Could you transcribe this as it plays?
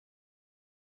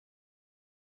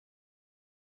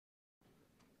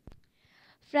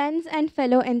Friends and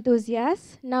fellow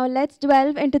enthusiasts, now let's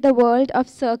delve into the world of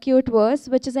CircuitVerse,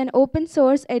 which is an open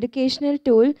source educational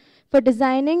tool for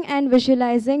designing and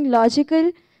visualizing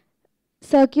logical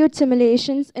circuit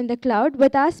simulations in the cloud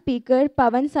with our speaker,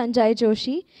 Pavan Sanjay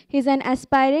Joshi. He's an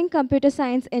aspiring computer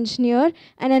science engineer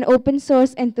and an open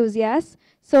source enthusiast.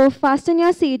 So fasten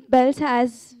your seatbelts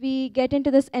as we get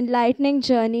into this enlightening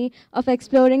journey of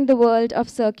exploring the world of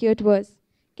CircuitVerse.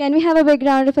 Can we have a big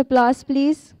round of applause,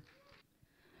 please?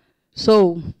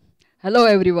 So, hello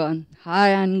everyone. Hi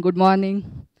and good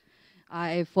morning.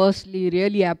 I firstly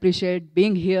really appreciate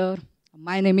being here.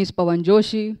 My name is Pavan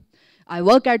Joshi. I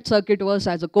work at CircuitVerse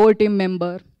as a core team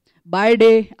member. By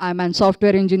day, I'm a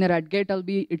software engineer at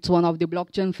GitHub. It's one of the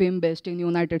blockchain firm based in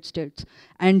United States.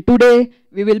 And today,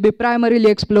 we will be primarily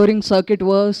exploring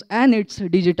CircuitVerse and its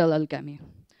digital alchemy.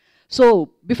 So,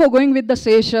 before going with the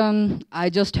session, I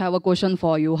just have a question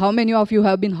for you. How many of you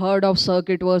have been heard of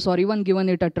CircuitVerse or even given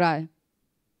it a try?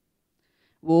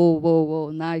 Whoa, whoa,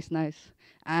 whoa, nice, nice.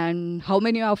 And how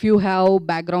many of you have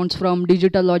backgrounds from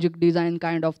digital logic design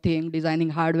kind of thing, designing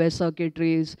hardware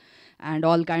circuitries and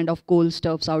all kind of cool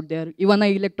stuffs out there, even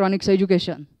electronics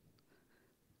education?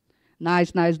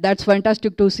 Nice, nice. That's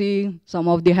fantastic to see some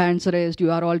of the hands raised.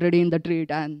 You are already in the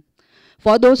treat. And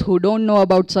for those who don't know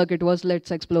about CircuitVerse, let's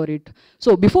explore it.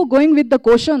 So before going with the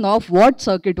question of what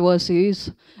CircuitVerse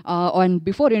is, and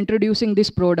before introducing this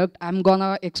product, I'm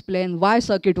gonna explain why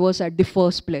CircuitVerse at the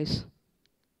first place.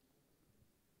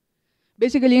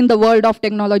 Basically, in the world of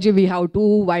technology, we have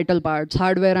two vital parts,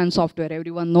 hardware and software.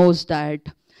 Everyone knows that.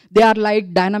 They are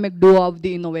like dynamic duo of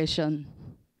the innovation.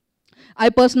 I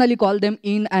personally call them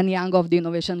yin and yang of the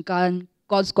innovation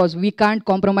because we can't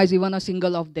compromise even a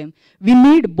single of them. We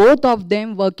need both of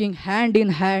them working hand in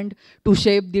hand to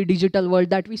shape the digital world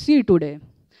that we see today.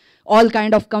 All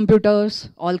kind of computers,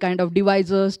 all kind of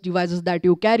devices that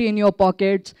you carry in your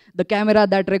pockets, the camera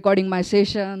that recording my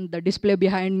session, the display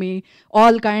behind me,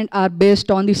 all kind are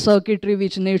based on the circuitry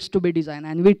which needs to be designed.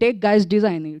 And we take guys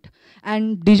design it.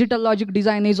 And digital logic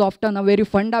design is often a very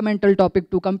fundamental topic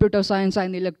to computer science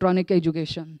and electronic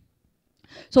education.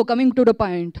 So coming to the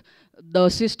point, the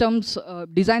systems,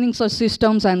 designing such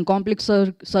systems and complex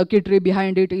circuitry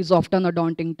behind it is often a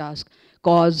daunting task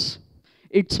because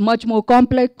it's much more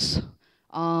complex.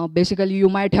 Basically, you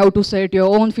might have to set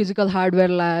your own physical hardware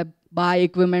lab, buy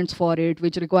equipments for it,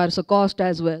 which requires a cost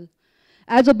as well.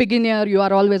 As a beginner, you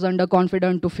are always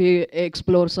underconfident to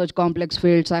explore such complex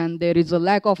fields, and there is a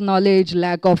lack of knowledge,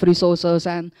 lack of resources,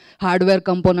 and hardware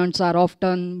components are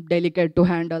often delicate to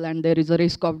handle, and there is a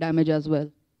risk of damage as well.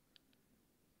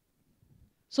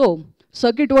 So,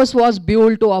 CircuitVerse was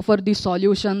built to offer the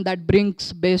solution that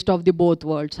brings best of the both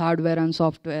worlds, hardware and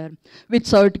software. With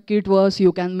CircuitVerse,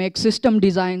 you can make system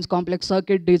designs, complex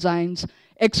circuit designs,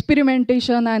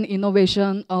 experimentation and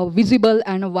innovation a visible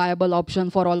and a viable option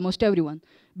for almost everyone.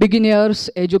 Beginners,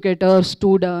 educators,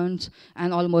 students,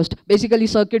 and almost. Basically,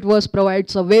 CircuitVerse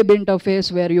provides a web interface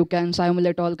where you can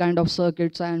simulate all kind of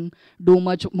circuits and do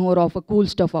much more of a cool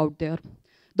stuff out there.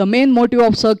 The main motive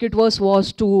of CircuitVerse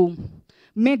was to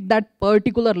make that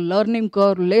particular learning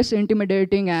curve less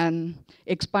intimidating and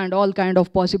expand all kind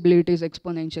of possibilities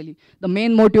exponentially. The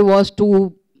main motive was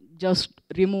to just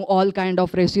remove all kind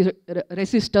of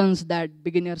resistance that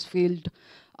beginners feel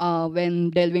when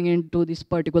delving into this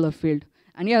particular field.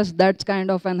 And yes, that's kind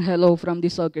of an hello from the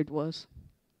CircuitVerse.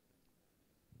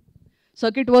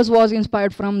 CircuitVerse was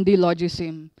inspired from the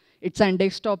Logisim. It's an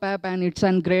desktop app and it's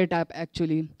a great app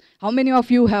actually. How many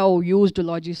of you have used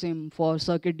Logisim for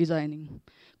circuit designing?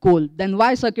 Cool. Then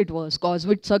why CircuitVerse? Because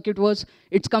with CircuitVerse,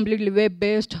 it's completely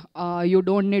web-based. You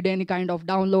don't need any kind of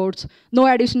downloads, no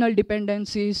additional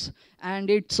dependencies,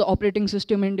 and it's operating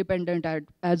system independent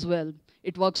as well.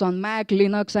 It works on Mac,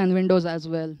 Linux, and Windows as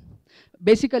well.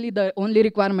 Basically, the only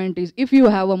requirement is if you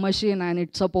have a machine and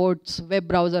it supports web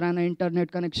browser and an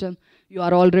internet connection, you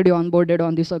are already onboarded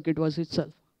on the CircuitVerse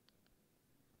itself.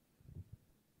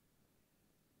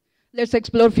 Let's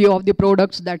explore a few of the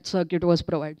products that CircuitVerse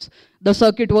provides. The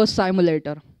CircuitVerse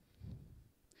Simulator.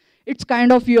 It's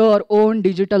kind of your own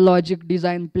digital logic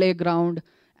design playground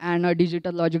and a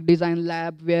digital logic design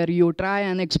lab where you try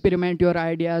and experiment your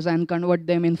ideas and convert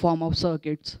them in form of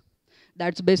circuits.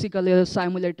 That's basically a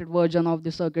simulated version of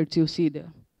the circuits you see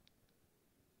there.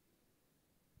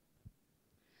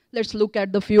 Let's look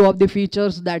at the few of the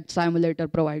features that simulator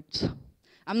provides.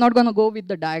 I'm not going to go with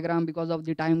the diagram because of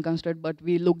the time constraint, but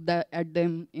we looked at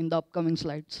them in the upcoming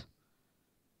slides.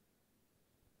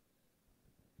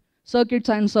 Circuits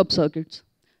and sub-circuits.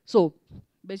 So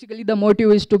basically the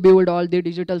motive is to build all the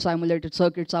digital simulated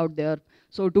circuits out there.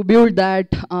 So to build that,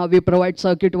 we provide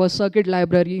CircuitVerse circuit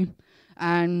library,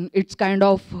 and it's kind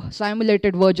of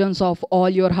simulated versions of all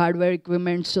your hardware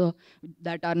equipments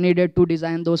that are needed to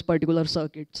design those particular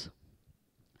circuits.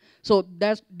 So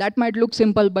that might look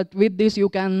simple, but with this you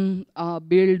can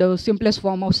build the simplest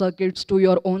form of circuits to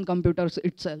your own computers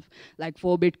itself, like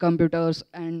 4-bit computers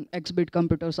and X-bit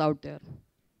computers out there.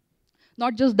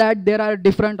 Not just that, there are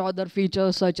different other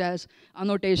features such as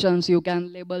annotations, you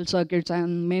can label circuits,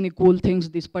 and many cool things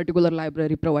this particular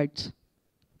library provides.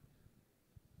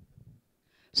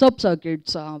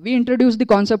 Sub-circuits. We introduced the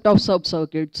concept of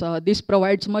sub-circuits. This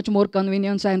provides much more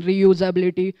convenience and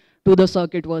reusability to the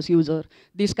CircuitVerse user.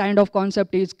 This kind of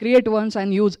concept is create once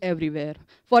and use everywhere.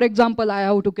 For example, I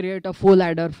have to create a full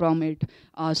adder from it.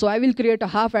 So I will create a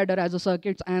half adder as a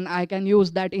circuit, and I can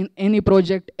use that in any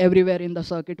project everywhere in the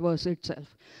CircuitVerse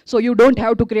itself. So you don't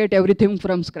have to create everything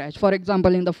from scratch. For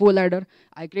example, in the full adder,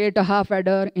 I create a half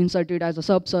adder, insert it as a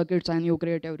sub-circuits, and you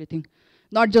create everything.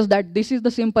 Not just that, this is the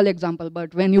simple example,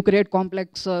 but when you create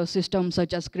complex systems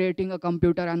such as creating a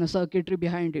computer and a circuitry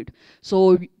behind it,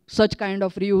 so such kind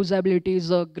of reusability is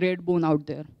a great boon out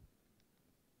there.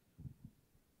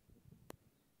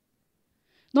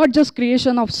 Not just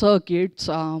creation of circuits,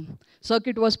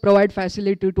 CircuitVerse provide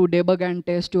facility to debug and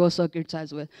test your circuits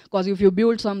as well. Because if you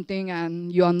build something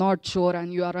and you are not sure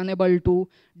and you are unable to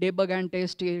debug and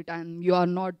test it and you are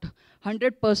not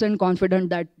 100% confident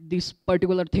that this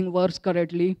particular thing works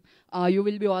correctly, you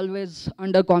will be always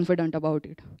underconfident about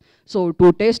it. So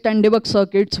to test and debug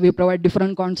circuits, we provide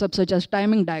different concepts such as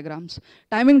timing diagrams.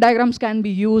 Timing diagrams can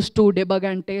be used to debug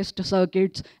and test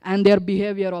circuits and their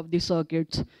behavior of the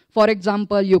circuits. For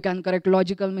example, you can correct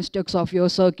logical mistakes of your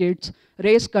circuits,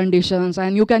 race conditions,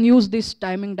 and you can use this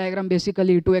timing diagram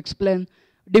basically to explain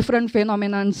different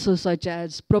phenomena such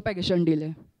as propagation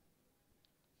delay.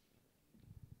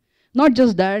 Not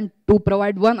just that, to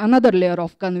provide another layer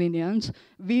of convenience,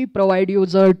 we provide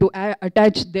user to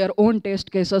attach their own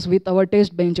test cases with our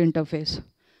test bench interface.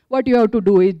 What you have to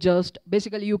do is just,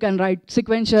 basically you can write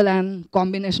sequential and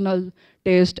combinational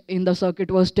test in the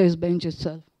CircuitVerse test bench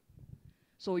itself.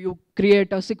 So you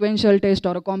create a sequential test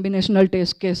or a combinational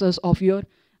test cases of your,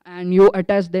 and you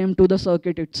attach them to the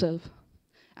circuit itself.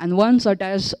 And once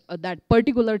attached, that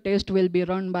particular test will be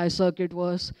run by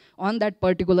CircuitVerse on that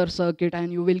particular circuit,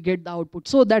 and you will get the output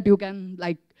so that you can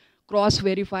like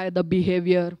cross-verify the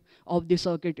behavior of the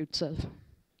circuit itself.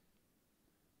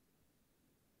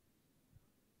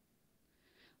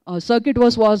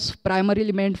 CircuitVerse was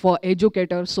primarily meant for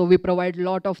educators, so we provide a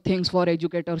lot of things for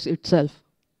educators itself.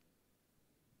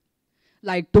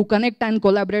 Like to connect and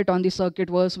collaborate on the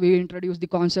CircuitVerse, we introduced the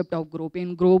concept of group.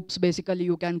 In groups, basically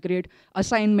you can create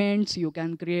assignments, you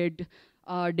can create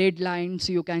deadlines,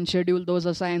 you can schedule those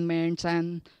assignments,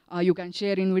 and you can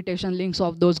share invitation links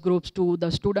of those groups to the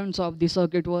students of the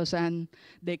CircuitVerse, and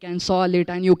they can solve it,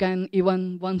 and you can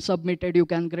even, once submitted, you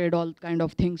can grade all kind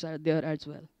of things are there as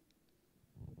well.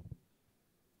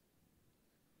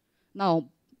 Now,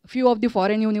 few of the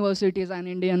foreign universities and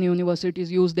Indian universities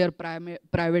use their private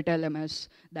LMS,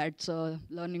 that's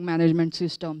learning management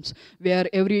systems, where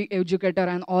every educator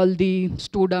and all the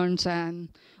students and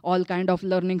all kind of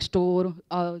learning store,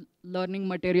 learning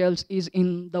materials is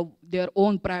in their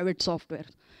own private software.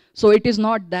 So it is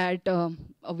not that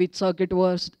with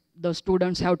CircuitVerse, the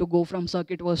students have to go from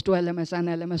CircuitVerse to LMS and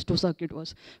LMS to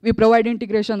CircuitVerse. We provide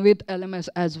integration with LMS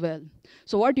as well.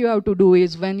 So what you have to do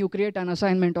is when you create an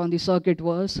assignment on the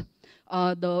CircuitVerse,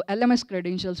 the LMS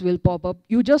credentials will pop up.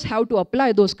 You just have to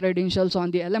apply those credentials on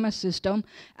the LMS system,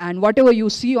 and whatever you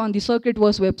see on the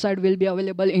CircuitVerse website will be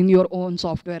available in your own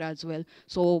software as well.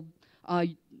 So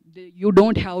you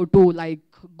don't have to like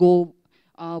go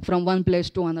from one place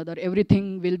to another.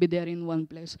 Everything will be there in one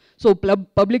place. So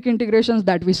public integrations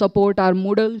that we support are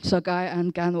Moodle, Sakai,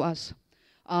 and Canvas.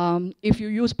 If you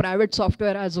use private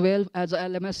software as well as a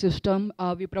LMS system,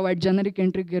 we provide generic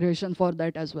integration for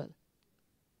that as well.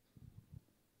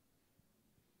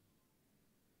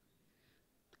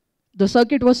 The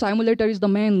CircuitVerse simulator is the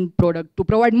main product. To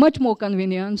provide much more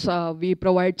convenience, we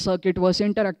provide CircuitVerse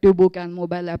interactive book and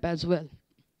mobile app as well.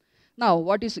 Now,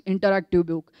 what is interactive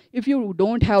book? If you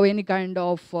don't have any kind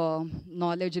of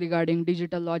knowledge regarding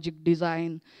digital logic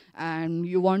design and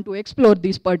you want to explore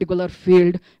this particular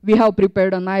field, we have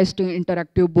prepared a nice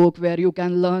interactive book where you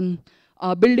can learn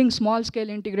building small-scale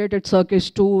integrated circuits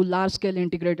to large-scale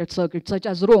integrated circuits such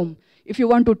as ROM. If you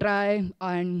want to try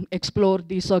and explore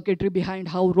the circuitry behind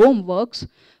how ROM works,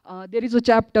 there is a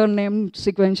chapter named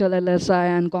Sequential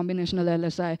LSI and Combinational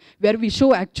LSI, where we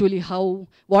show actually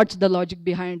what's the logic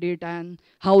behind it and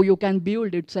how you can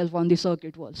build itself on the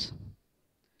CircuitVerse.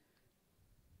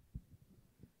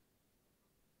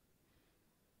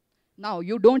 Now,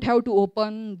 you don't have to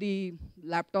open the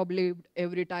laptop lib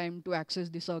every time to access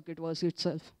the CircuitVerse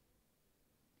itself.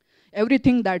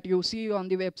 Everything that you see on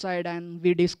the website and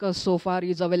we discussed so far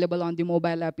is available on the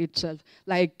mobile app itself.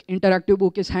 Like interactive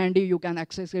book is handy, you can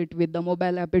access it with the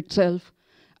mobile app itself.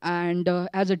 And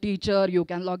as a teacher, you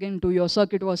can log into your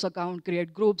CircuitVerse account,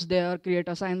 create groups there, create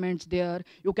assignments there.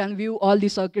 You can view all the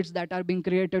circuits that are being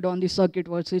created on the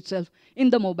CircuitVerse itself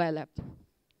in the mobile app.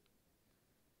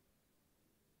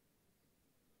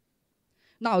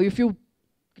 Now, if you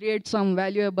create some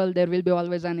valuable, there will be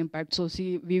always an impact. So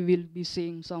see, we will be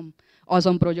seeing some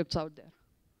awesome projects out there.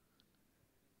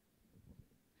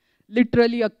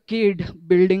 Literally a kid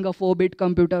building a 4-bit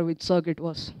computer with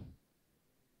CircuitVerse.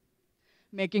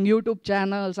 Making YouTube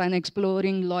channels and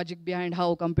exploring logic behind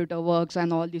how computer works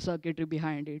and all the circuitry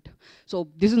behind it. So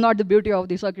this is not the beauty of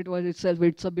the CircuitVerse itself,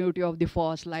 it's the beauty of the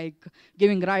FOSS, like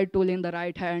giving right tool in the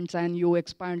right hands and you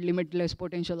expand limitless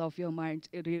potential of your mind,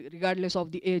 regardless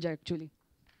of the age actually.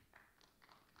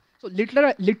 So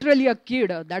literally a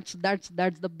kid, that's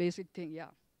the basic thing, yeah.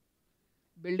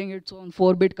 Building its own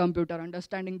 4-bit computer,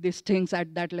 understanding these things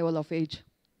at that level of age.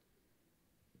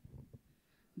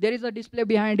 There is a display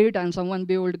behind it, and someone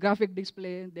built graphic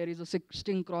display. There is a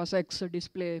 16x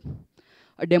display,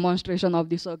 a demonstration of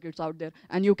the circuits out there.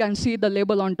 And you can see the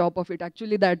label on top of it.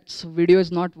 Actually, that video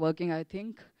is not working, I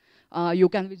think. You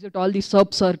can visit all the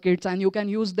sub-circuits, and you can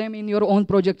use them in your own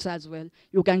projects as well.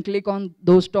 You can click on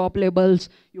those top labels.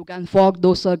 You can fork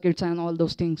those circuits and all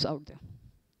those things out there.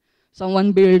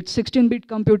 Someone built 16-bit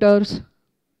computers.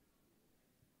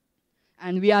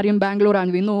 And we are in Bangalore,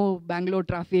 and we know Bangalore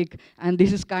traffic, and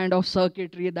this is kind of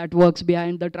circuitry that works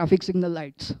behind the traffic signal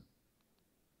lights.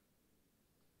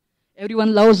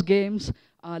 Everyone loves games.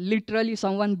 Literally,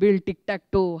 someone built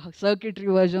tic-tac-toe, circuitry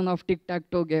version of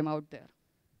tic-tac-toe game out there.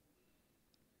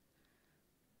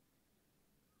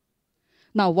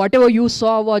 Now, whatever you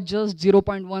saw was just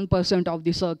 0.1% of the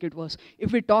CircuitVerse.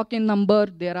 If we talk in number,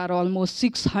 there are almost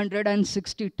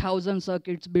 660,000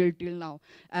 circuits built till now,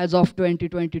 as of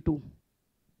 2022.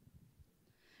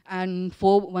 And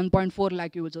 1.4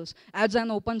 lakh users. As an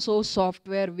open source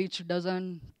software which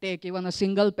doesn't take even a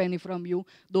single penny from you,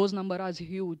 those numbers are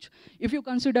huge. If you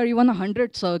consider even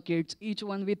 100 circuits, each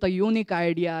one with a unique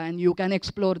idea, and you can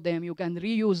explore them, you can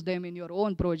reuse them in your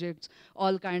own projects,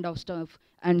 all kind of stuff.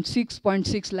 And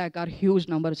 6.6 lakh are huge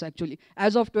numbers actually.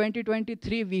 As of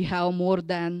 2023, we have more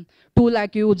than 2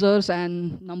 lakh users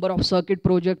and number of circuit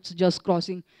projects just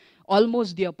crossing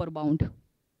almost the upper bound.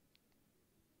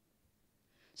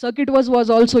 CircuitVerse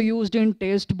was also used in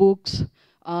test books.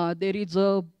 There is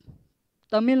a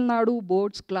Tamil Nadu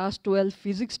board's class 12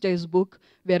 physics test book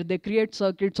where they create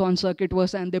circuits on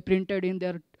CircuitVerse and they printed in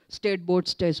their state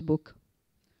board's test book.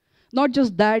 Not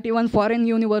just that, even foreign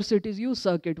universities use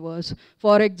CircuitVerse.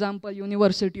 For example,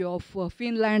 University of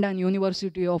Finland and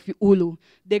University of Oulu.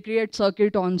 They create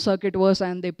circuit on CircuitVerse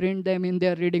and they print them in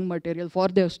their reading material for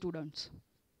their students.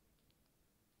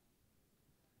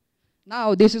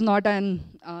 Now, this is not an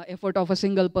effort of a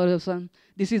single person.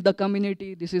 This is the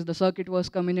community. This is the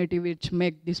CircuitVerse community which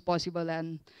make this possible.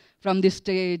 And from this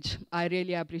stage, I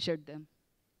really appreciate them.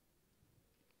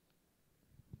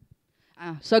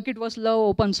 CircuitVerse love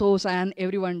open source, and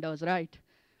everyone does, right?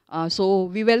 So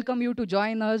we welcome you to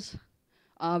join us.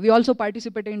 We also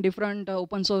participate in different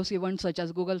open source events such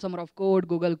as Google Summer of Code,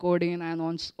 Google Coding, and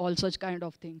all such kind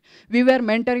of thing. We were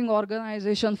mentoring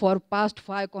organization for past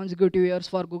 5 consecutive years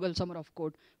for Google Summer of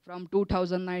Code from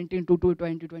 2019 to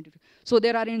 2023. So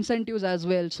there are incentives as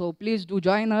well. So please do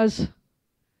join us.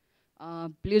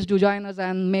 Please do join us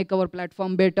and make our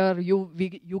platform better.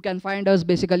 You can find us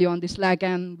basically on the Slack,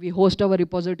 and we host our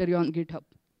repository on GitHub.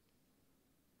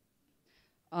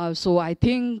 So I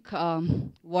think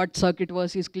what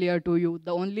CircuitVerse is clear to you.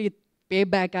 The only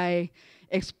payback I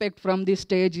expect from this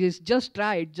stage is just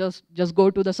try it. Just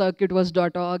go to the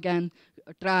circuitverse.org and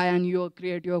try, and you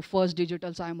create your first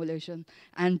digital simulation.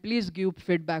 And please give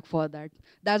feedback for that.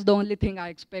 That's the only thing I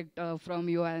expect from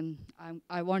you, and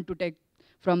I want to take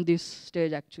from this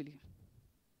stage actually.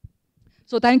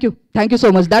 So thank you. Thank you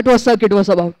so much. That was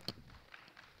CircuitVerse about.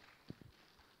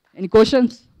 Any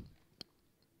questions?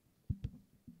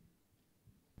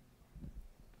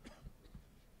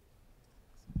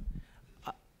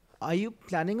 Are you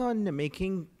planning on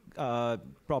making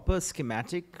proper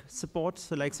schematic support?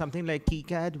 So like something like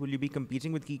KiCad, will you be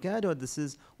competing with KiCad, or this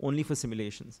is only for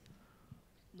simulations?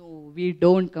 No, we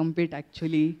don't compete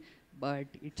actually, but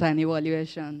it's an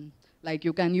evaluation. Like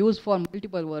you can use for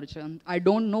multiple versions. I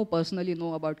don't personally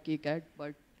know about KiCad,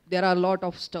 but there are a lot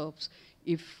of stuffs.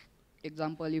 If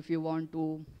you want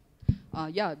to,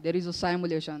 yeah, there is a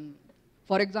simulation.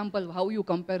 For example, how you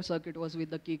compare CircuitVerse with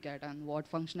the KiCad and what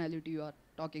functionality you are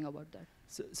talking about that.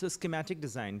 So schematic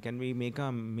design, can we make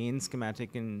a main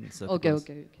schematic in CircuitVerse?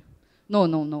 Okay.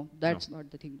 No, that's not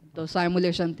the thing. The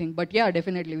simulation thing. But yeah,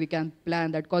 definitely we can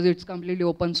plan that because it's completely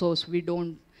open source.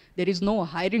 There is no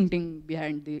hiring thing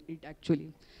behind it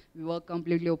actually. We work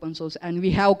completely open source and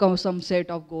we have some set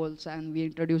of goals and we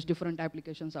introduce different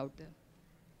applications out there.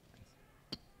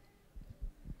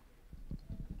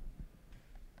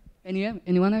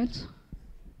 Anyone else?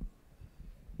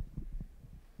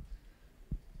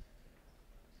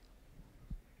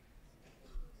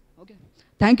 Okay.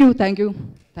 Thank you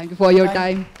for your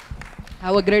time.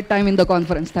 Have a great time in the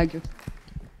conference. Thank you.